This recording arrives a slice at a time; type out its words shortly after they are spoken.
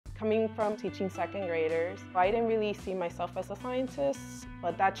Coming from teaching second graders, I didn't really see myself as a scientist,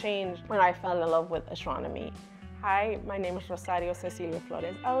 but that changed when I fell in love with astronomy. Hi, my name is Rosario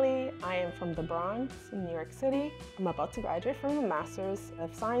Cecilio-Flores-Elie. I am from the Bronx in New York City. I'm about to graduate from a Master's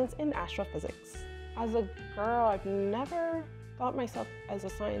of Science in Astrophysics. As a girl, I've never thought myself as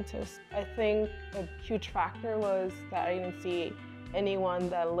a scientist. I think a huge factor was that I didn't see anyone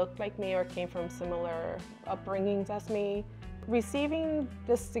that looked like me or came from similar upbringings as me. Receiving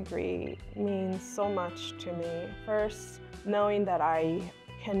this degree means so much to me. First, knowing that I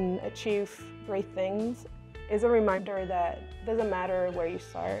can achieve great things is a reminder that it doesn't matter where you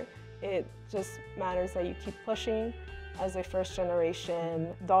start. It just matters that you keep pushing. As a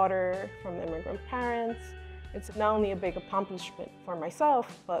first-generation daughter from immigrant parents, it's not only a big accomplishment for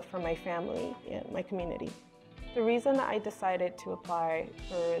myself, but for my family and my community. The reason I decided to apply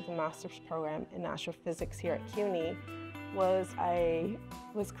for the master's program in astrophysics here at CUNY was I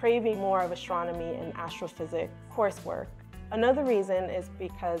was craving more of astronomy and astrophysics coursework. Another reason is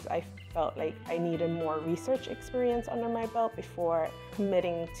because I felt like I needed more research experience under my belt before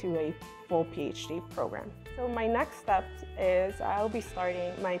committing to a full Ph.D. program. So my next step is I'll be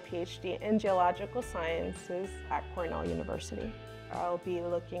starting my Ph.D. in geological sciences at Cornell University. I'll be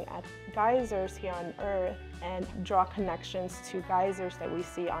looking at geysers here on Earth and draw connections to geysers that we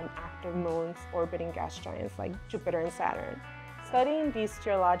see on active moons orbiting gas giants like Jupiter and Saturn. Studying these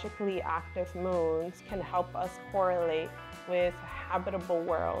geologically active moons can help us correlate with habitable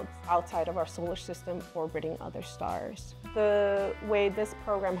worlds outside of our solar system orbiting other stars. The way this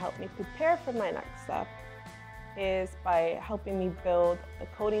program helped me prepare for my next step is by helping me build the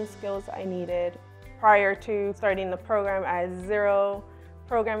coding skills I needed. Prior to starting the program, I had zero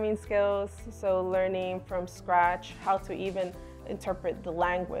programming skills, so learning from scratch how to even interpret the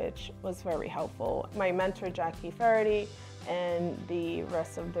language was very helpful. My mentor, Jackie Faraday, and the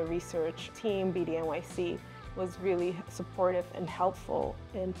rest of the research team, BDNYC, was really supportive and helpful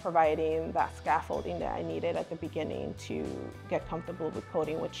in providing that scaffolding that I needed at the beginning to get comfortable with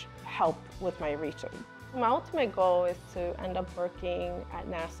coding, which helped with my research. My ultimate goal is to end up working at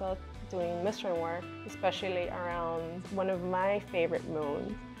NASA doing mission work, especially around one of my favorite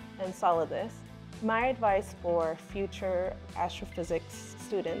moons, Enceladus. My advice for future astrophysics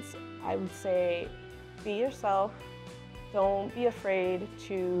students, I would say, be yourself. Don't be afraid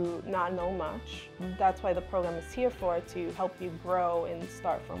to not know much. That's why the program is here for, to help you grow and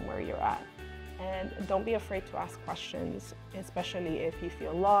start from where you're at. And don't be afraid to ask questions, especially if you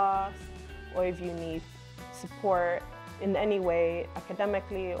feel lost or if you need support in any way,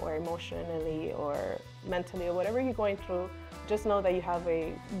 academically or emotionally or mentally or whatever you're going through. Just know that you have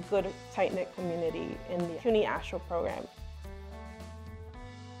a good, tight-knit community in the CUNY Astro program.